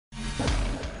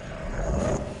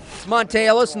It's Monte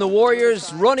Ellis and the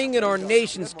Warriors running in our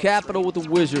nation's capital with the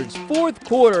Wizards. Fourth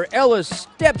quarter, Ellis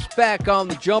steps back on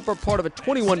the jumper, part of a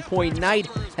 21-point night.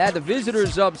 Had the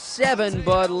visitors up 7,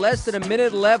 but less than a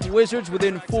minute left. Wizards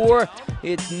within 4.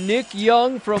 It's Nick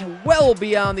Young from well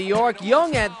beyond the arc.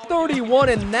 Young at 31,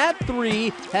 and that 3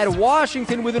 had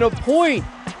Washington within a point.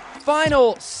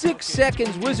 Final 6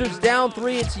 seconds, Wizards down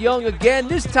 3. It's Young again,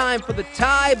 this time for the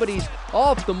tie, but he's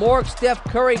off the mark. Steph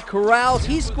Curry corrals.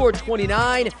 He scored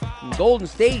 29, and Golden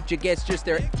State gets just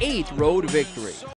their 8th road victory.